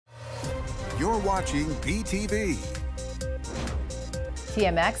You're watching PTV.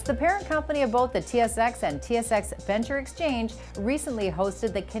 TMX, the parent company of both the TSX and TSX Venture Exchange, recently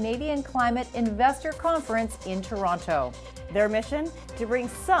hosted the Canadian Climate Investor Conference in Toronto. Their mission? To bring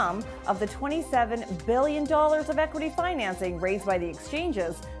some of the $27 billion of equity financing raised by the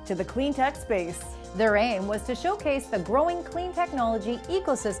exchanges to the clean tech space. Their aim was to showcase the growing clean technology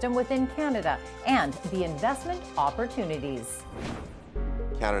ecosystem within Canada and the investment opportunities.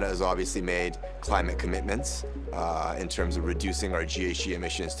 Canada has obviously made climate commitments in terms of reducing our GHG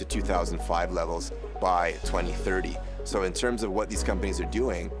emissions to 2005 levels by 2030. So in terms of what these companies are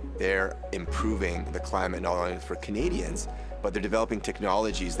doing, they're improving the climate not only for Canadians, but they're developing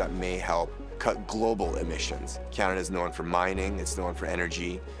technologies that may help cut global emissions. Canada is known for mining, it's known for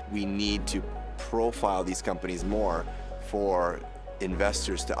energy. We need to profile these companies more for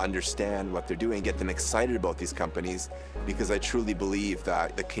investors to understand what they're doing, get them excited about these companies, because I truly believe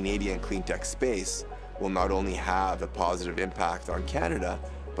that the Canadian clean tech space will not only have a positive impact on Canada,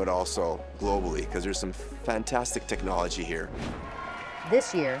 but also globally, because there's some fantastic technology here.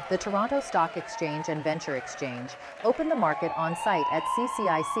 This year, the Toronto Stock Exchange and Venture Exchange opened the market on site at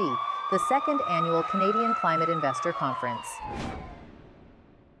CCIC, the second annual Canadian Climate Investor Conference.